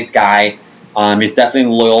really nice guy. He's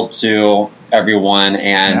definitely loyal to everyone,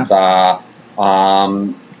 and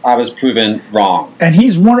I was proven wrong. And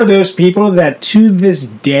he's one of those people that to this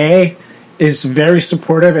day is very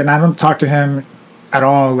supportive, and I don't talk to him at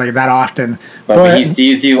all like that often. But when he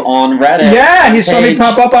sees you on Reddit. Yeah, he saw me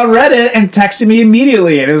pop up on Reddit and texted me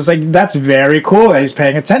immediately. And it was like, that's very cool that he's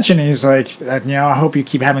paying attention. And he's like, I hope you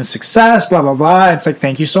keep having success, blah, blah, blah. It's like,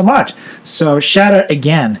 thank you so much. So shout out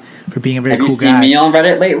again for being a very cool guy. Have you seen me on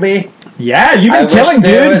Reddit lately? Yeah, you've been killing, dude.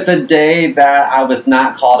 There was a day that I was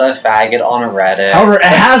not called a faggot on Reddit. However, it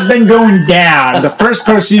has been going down. The first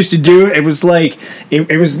post you used to do, it was like,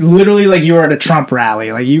 it was literally like you were at a Trump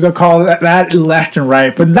rally. Like, you got called that left and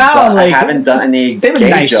right. But now, I haven't done any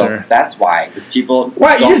gay jokes. That's why. Because people.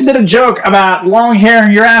 What? You just did a joke about long hair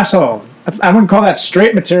in your asshole. I wouldn't call that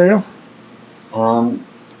straight material.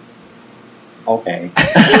 Okay.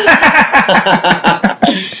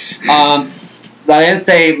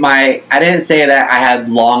 I didn't say that I had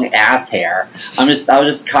long ass hair. I was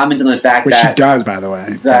just commenting on the fact Which that she does, by the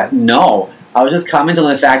way. I was just commenting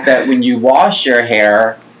on the fact that when you wash your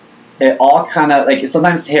hair, it all kind of like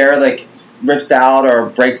sometimes hair like rips out or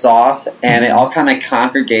breaks off, and it all kind of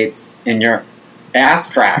congregates in your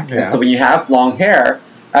ass crack. Yeah. And so when you have long hair,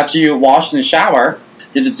 after you wash in the shower,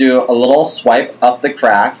 you have to do a little swipe up the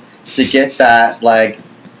crack to get that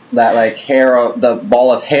hair, the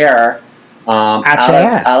ball of hair.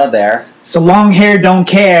 Out of there. So long hair don't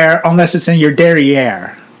care unless it's in your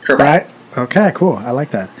derriere. Correct. Right? Okay, cool. I like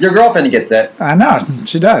that. Your girlfriend gets it. I know.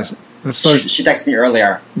 She does. She texted me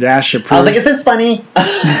earlier. Yeah, she I was like, is this funny?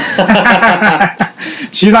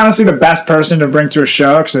 She's honestly the best person to bring to a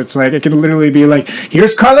show because it's like, it can literally be like,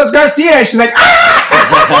 here's Carlos Garcia. She's like,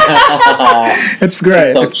 ah! It's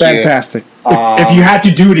great. So it's cute. fantastic. If you had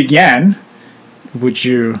to do it again, would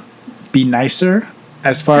you be nicer?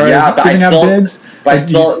 As far as giving out bids? But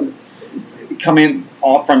still, coming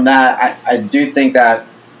off from that, I do think that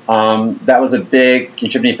that was a big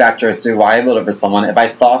contributing factor as to why I voted for someone. If I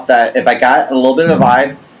got a little bit of a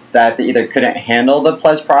vibe that they either couldn't handle the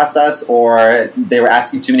pledge process or they were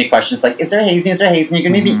asking too many questions, like, is there hazing? Is there hazing? You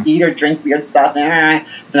can maybe eat or drink weird stuff. Then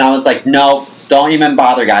I was like, no, don't even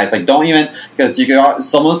bother, guys. Like, don't even, because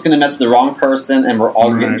someone's going to mess with the wrong person and we're all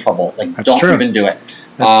going to get in trouble. Like, don't even do it.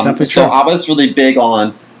 So I was really big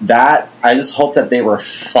on that. I just hoped that they were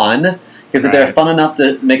fun, because if they're fun enough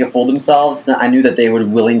to make a fool themselves, then I knew that they were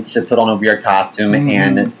willing to put on a weird costume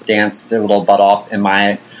and dance their little butt off in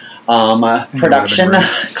my production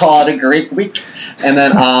called a Greek Week. And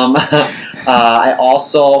then I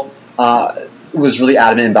also was really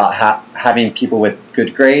adamant about having people with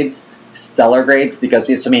good grades, stellar grades, because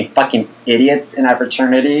we have so many fucking idiots in our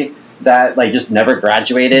fraternity that like just never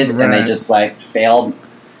graduated and they just like failed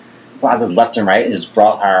classes left and right and just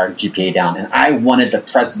brought our GPA down. And I wanted the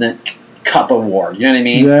President Cup Award. You know what I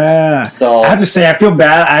mean? Yeah. So I have to say, I feel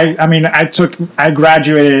bad. I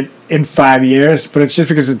graduated in 5 years, but it's just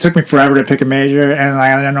because it took me forever to pick a major and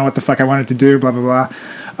I didn't know what the fuck I wanted to do, blah, blah,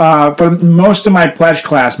 blah. But most of my pledge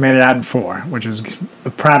class made it out in 4, which was a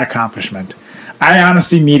proud accomplishment. I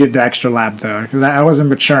honestly needed the extra lab though, because I wasn't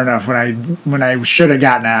mature enough when I should have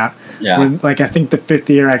gotten out. Yeah. I think the 5th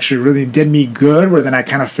year actually really did me good, where then I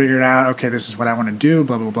kind of figured out, okay, this is what I want to do,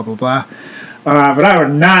 blah, blah, blah, blah, blah. But I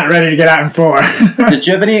was not ready to get out in 4. Did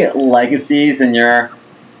you have any legacies in your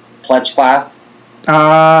pledge class?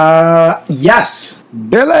 Yes.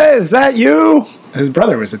 Billy, is that you? His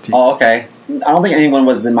brother was a teacher. Oh, okay. I don't think anyone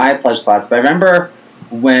was in my pledge class, but I remember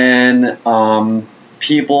when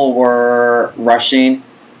people were rushing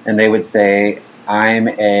and they would say, I'm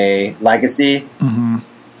a legacy. Mm-hmm.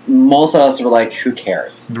 Most of us were like, who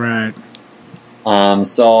cares? Right.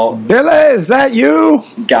 So Billy, is that you?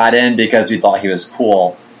 Got in because we thought he was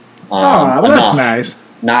cool. That's nice.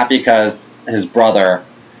 Not because his brother,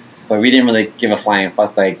 but we didn't really give a flying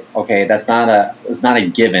fuck. Like, okay, it's not a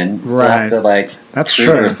given. So you have to that's prove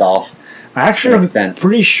true. yourself. Actually, I'm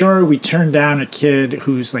pretty sure we turned down a kid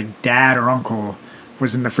whose like dad or uncle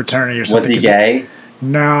was in the fraternity or something. Was he gay?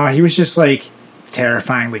 No, he was just like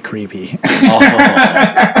terrifyingly creepy.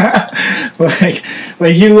 like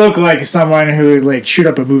he looked like someone who would like shoot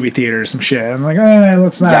up a movie theater or some shit. I'm like,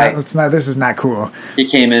 let's not. This is not cool. He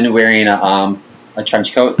came in wearing a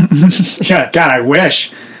trench coat. Yeah, God, I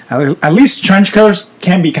wish. At least trench coats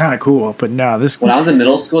can be kind of cool, but no. When I was in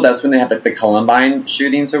middle school, that's when they had the Columbine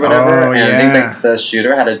shootings or whatever, I think the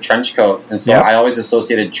shooter had a trench coat, and so I always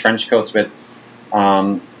associated trench coats with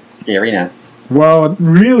scariness. Well,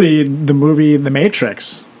 really, the movie The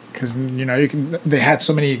Matrix, because they had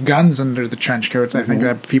so many guns under the trench coats. I think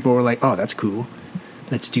that people were like, "Oh, that's cool.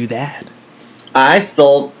 Let's do that." I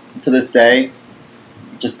still, to this day,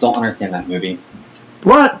 just don't understand that movie.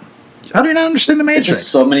 What? How do you not understand the Matrix? It's just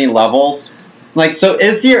so many levels. Like, so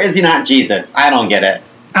is he or is he not Jesus? I don't get it.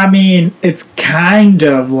 I mean, it's kind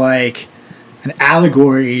of like an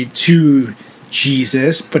allegory to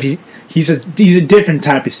Jesus, but he's a different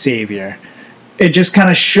type of savior. It just kind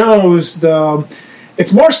of shows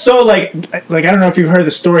it's more so like I don't know if you've heard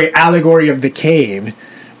the story Allegory of the Cave,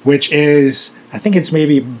 which is, I think it's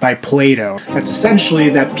maybe by Plato. That's essentially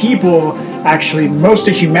that people, actually most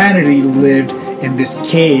of humanity lived in this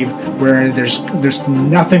cave where there's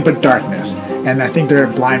nothing but darkness, and I think they're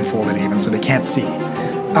blindfolded even, so they can't see.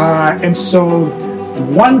 And so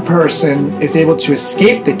one person is able to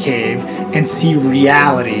escape the cave and see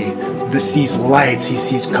reality. He sees lights, he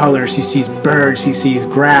sees colors, he sees birds, he sees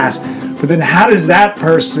grass. But then how does that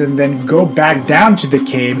person then go back down to the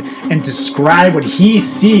cave and describe what he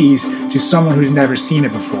sees to someone who's never seen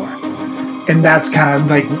it before? And that's kind of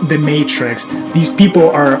like the Matrix. These people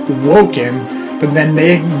are woken, but then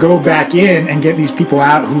they go back in and get these people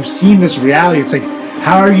out who've seen this reality. It's like,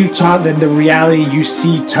 how are you taught that the reality you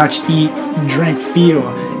see, touch, eat, drink, feel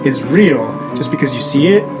is real just because you see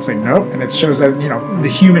it? It's like, nope. And it shows that, the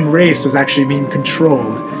human race was actually being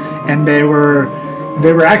controlled, and they were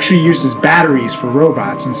actually used as batteries for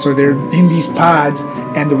robots. And so they're in these pods,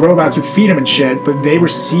 and the robots would feed them and shit, but they were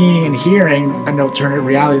seeing and hearing an alternate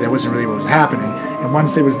reality that wasn't really what was happening. And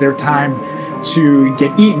once it was their time to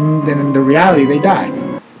get eaten, then in the reality they died.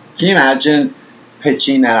 Can you imagine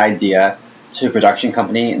pitching that idea to a production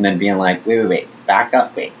company and then being like, wait, back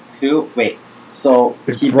up, wait. So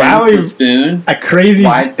he brings the spoon. A crazy.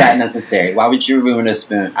 Why is that necessary? Why would you ruin a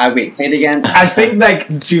spoon? Wait, say it again. I think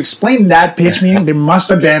to explain that pitch meeting, there must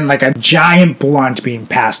have been like a giant blunt being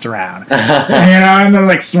passed around, and then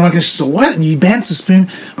like someone goes, "So what? You bent the spoon?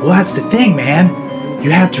 Well, that's the thing, man.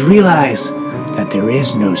 You have to realize that there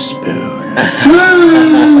is no spoon."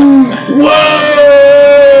 Whoa!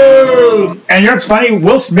 And what's funny?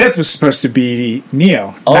 Will Smith was supposed to be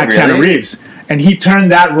Neo, not really? Keanu Reeves. And he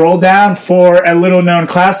turned that role down for a little-known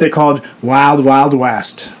classic called Wild Wild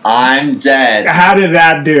West. I'm dead. How did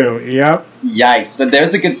that do? Yep. Yikes. But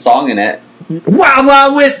there's a good song in it. Wild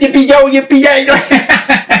Wild West, yippee-yo, yippee-yay.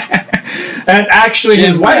 And actually,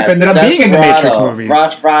 his wife ended up being in the Matrix movies.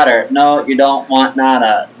 Rough Rider. No, you don't want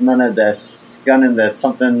none of this. Gun in this,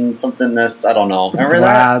 something this. I don't know. Remember that?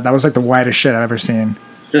 Wow, that was like the whitest shit I've ever seen.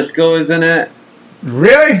 Cisco is in it.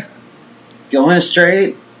 Really? Going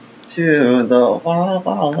straight to the Wild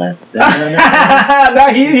Wild West. No,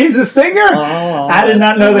 he's a singer. I did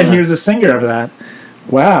not know that he was a singer of that.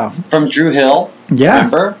 Wow. From Drew Hill. Yeah.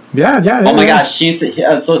 Remember? Yeah. Oh my gosh,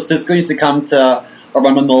 so Cisco used to come to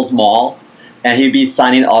Arundel Mills Mall, and he'd be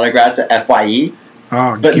signing autographs at FYE.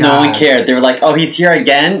 Oh, but God. no one cared. They were like, "Oh, he's here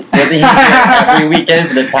again? Wasn't he here every weekend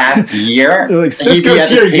for the past year?" They're like, Cisco's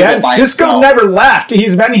here again. Cisco never left.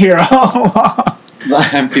 He's been here all along.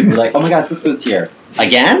 And people are like, "Oh my God, Cisco's here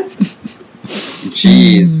again?"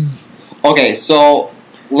 Jeez. Okay, so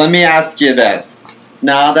let me ask you this: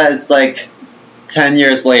 now that it's like 10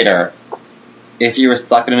 years later, if you were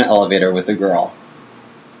stuck in an elevator with a girl,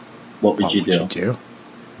 what would you do?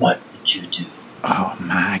 What would you do? Oh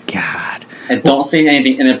my God. And don't say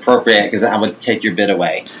anything inappropriate, because I would take your bit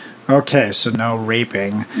away. Okay, so no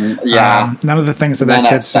raping. Yeah. None of the things that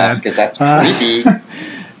kid said. Because that's creepy.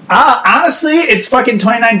 Honestly, it's fucking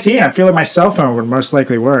 2019. I feel like my cell phone would most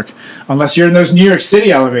likely work. Unless you're in those New York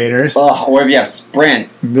City elevators. Oh, or if you have Sprint.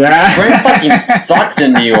 Yeah. Sprint fucking sucks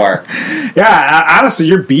in New York. Yeah, honestly,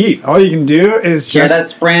 you're beat. All you can do is just... that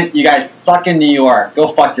Sprint, you guys suck in New York. Go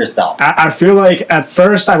fuck yourself. I feel like at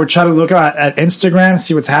first I would try to look at Instagram,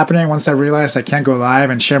 see what's happening. Once I realize I can't go live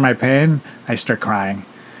and share my pain, I start crying.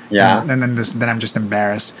 Yeah. And then I'm just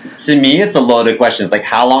embarrassed. To me, it's a loaded question. It's like,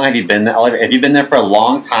 how long have you been in the elevator? Have you been there for a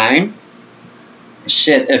long time?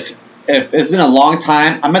 Shit, if it's been a long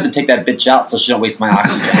time, I'm going to take that bitch out so she don't waste my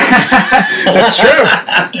oxygen.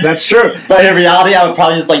 That's true. But in reality, I would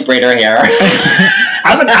probably just like braid her hair.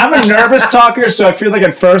 I'm a nervous talker, so I feel like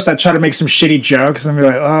at first I try to make some shitty jokes and be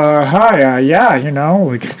like, hi, yeah,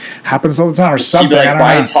 like happens all the time or something. She'd be like,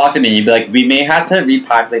 why are you talking to me? You'd be like, we may have to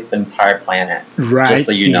repopulate the entire planet. Right. Just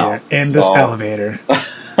so you know. In this elevator.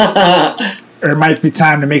 Or it might be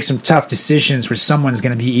time to make some tough decisions where someone's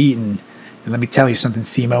going to be eaten. And let me tell you something,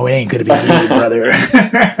 Simo, it ain't going to be me, brother.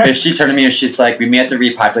 If she turned to me and she's like, we may have to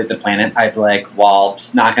repopulate the planet, I'd be like, well,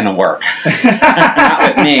 it's not going to work.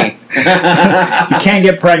 Not with me. You can't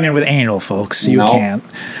get pregnant with anal, folks. You can't.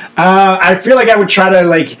 I feel like I would try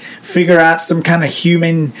to figure out some kind of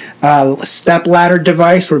human step ladder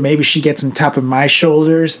device where maybe she gets on top of my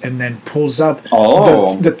shoulders and then pulls up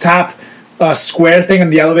the top a square thing in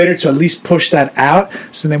the elevator to at least push that out,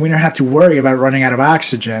 so then we don't have to worry about running out of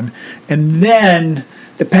oxygen. And then,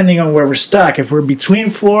 depending on where we're stuck, if we're between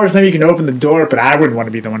floors, maybe you can open the door, but I wouldn't want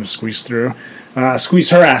to be the one to squeeze through. Squeeze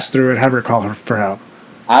her ass through and have her call her for help.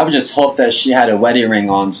 I would just hope that she had a wedding ring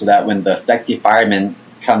on so that when the sexy firemen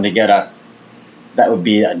come to get us, that would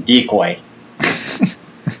be a decoy.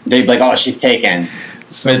 They'd be like, oh, she's taken.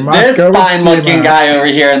 So But this fine-looking guy over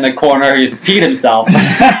here in the corner, he's peed himself.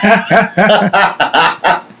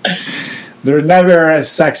 They're never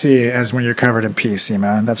as sexy as when you're covered in pee,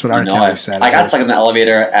 Seema. That's what R. Kelly said. I got stuck in the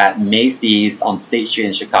elevator at Macy's on State Street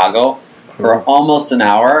in Chicago for almost an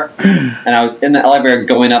hour, and I was in the elevator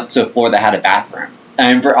going up to a floor that had a bathroom.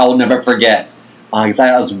 And I'll never forget, because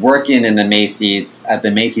I was working in the Macy's, at the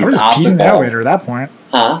Macy's I was just optical. peeing in the elevator at that point.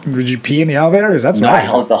 Huh? Would you pee in the elevator? Because that's No, what I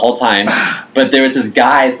held it the whole time. But there was this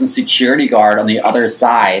guy, some security guard on the other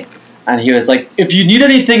side, and he was like, if you need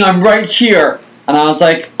anything, I'm right here. And I was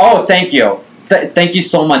like, oh, thank you. Thank you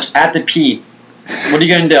so much. I have to pee. What are you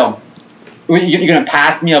going to do? You're going to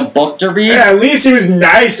pass me a book to read? Yeah, at least he was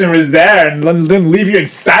nice and was there and didn't leave you in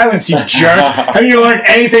silence, you jerk. Have you learned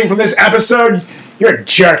anything from this episode? You're a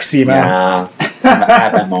jerk, Seema. Yeah, I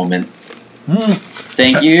have my moments.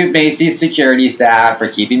 Thank you, Macy's security staff, for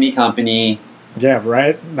keeping me company. Yeah,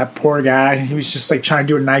 right? That poor guy. He was just like trying to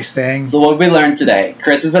do a nice thing. So what did we learn today?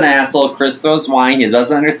 Chris is an asshole. Chris throws wine. He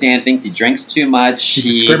doesn't understand things. He drinks too much. He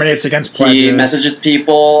discriminates against pledges. He messages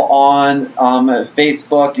people on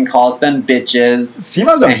Facebook and calls them bitches.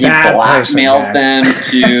 Seema's a and bad person. He blackmails them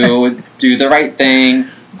to do the right thing.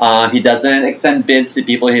 He doesn't extend bids to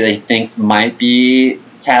people he thinks might be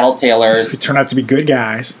tattletalers. Who turn out to be good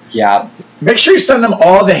guys. Yeah. Make sure you send them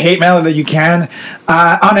all the hate mail that you can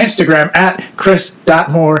on Instagram at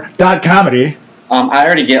chris.moore.comedy. I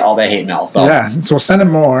already get all the hate mail, so yeah, so we'll send him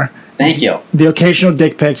more. Thank you. The occasional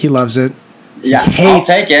dick pic, he loves it. Yeah, I'll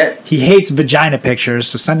take it. He hates vagina pictures,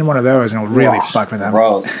 so send him one of those and it'll really fuck with him.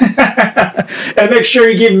 Gross. And make sure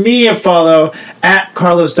you give me a follow at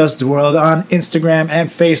Carlos Does the World on Instagram and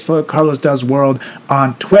Facebook, Carlos Does World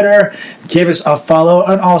on Twitter. Give us a follow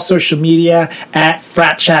on all social media at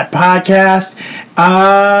Frat Chat Podcast.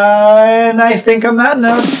 And I think on that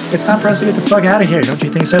note, it's time for us to get the fuck out of here. Don't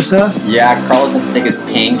you think so, sir? Yeah, Carlos has to take his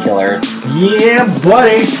painkillers. Yeah,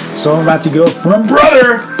 buddy. So I'm about to go from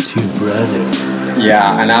brother to brother.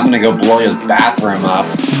 Yeah, and I'm gonna go blow his bathroom up.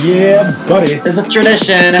 Yeah, buddy. It's a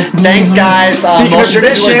tradition. Thanks, guys. Speaking of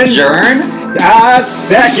tradition, to adjourn.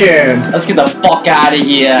 Second. Let's get the fuck out of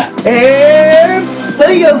here. And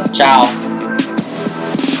see ya. Ciao.